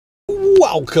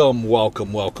Welcome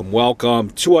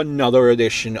to another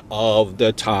edition of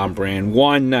the Tom Brand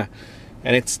One. And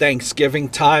it's Thanksgiving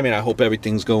time, and I hope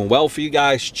everything's going well for you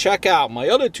guys. Check out my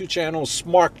other two channels,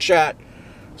 smarkchat,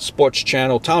 sports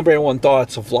channel, Tom Brand One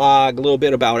Thoughts, a vlog, a little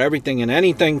bit about everything and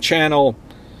anything channel,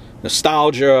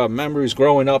 nostalgia, memories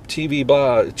growing up, TV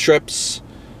trips.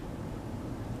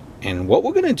 And what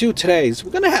we're going to do today is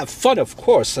we're going to have fun, of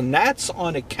course, and that's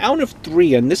on a count of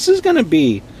three. And this is going to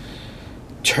be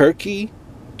turkey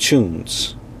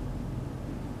tunes.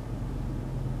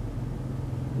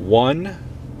 1,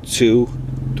 2,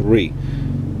 3.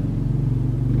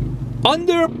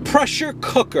 Under pressure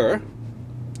cooker,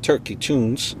 turkey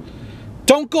tunes.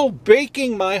 Don't go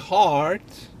baking my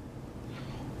heart.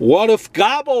 What if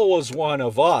Gobble was one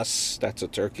of us? That's a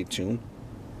turkey tune.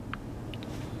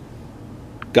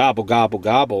 Gobble, gobble,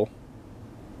 gobble.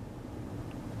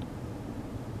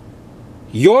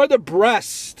 You're the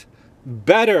breast,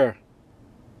 better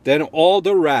than all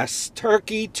the rest.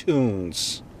 Turkey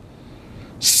tunes.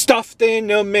 Stuffed in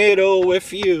the middle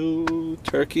with you.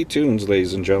 Turkey tunes,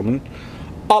 ladies and gentlemen.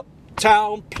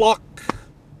 Uptown pluck.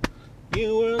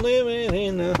 You were living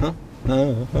in a...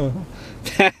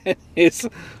 That is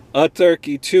a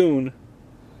turkey tune.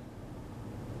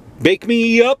 Bake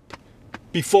me up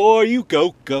before you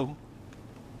go.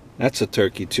 That's a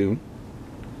turkey tune.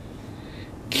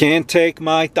 Can't take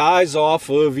my thighs off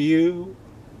of you.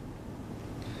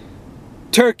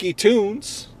 Turkey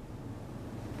tunes.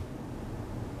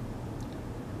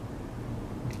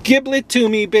 Giblet to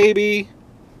me, baby.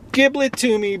 Giblet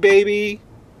to me, baby.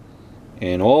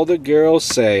 And all the girls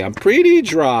say, I'm pretty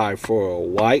dry for a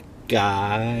white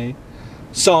guy.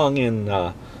 Song in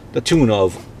the tune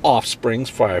of Offspring's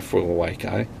Fire for a White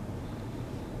Guy.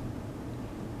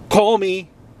 Call me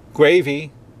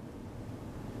gravy.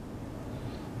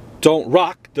 Don't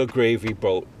rock the gravy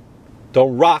boat.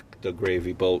 Don't rock the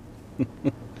gravy boat.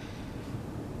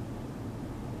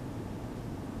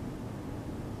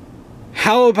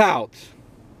 How about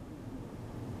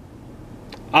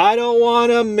I don't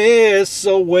want to miss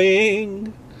a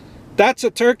wing? That's a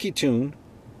turkey tune.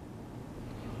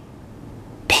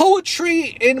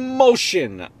 Poetry in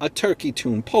motion. A turkey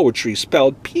tune. Poetry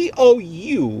spelled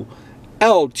P-O-U-L-T-R-Y.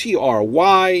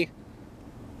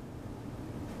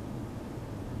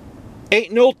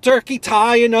 Ain't no turkey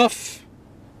tie enough.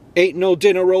 Ain't no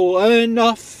dinner roll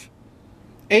enough.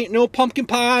 Ain't no pumpkin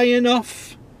pie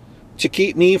enough to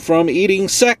keep me from eating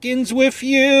seconds with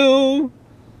you.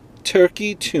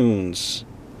 Turkey tunes.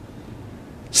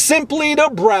 Simply the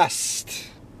breast.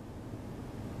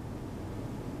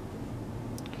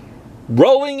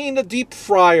 Rolling in the deep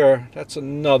fryer. That's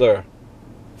another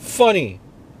funny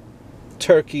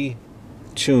turkey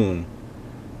tune.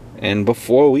 And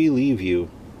before we leave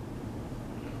you,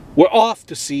 we're off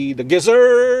to see the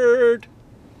gizzard.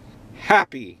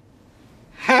 Happy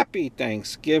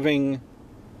Thanksgiving.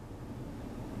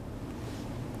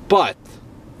 But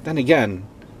then again,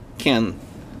 can't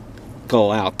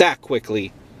go out that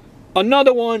quickly.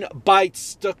 Another one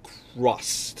bites the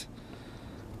crust.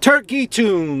 Turkey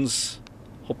tunes.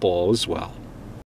 Hope all is well.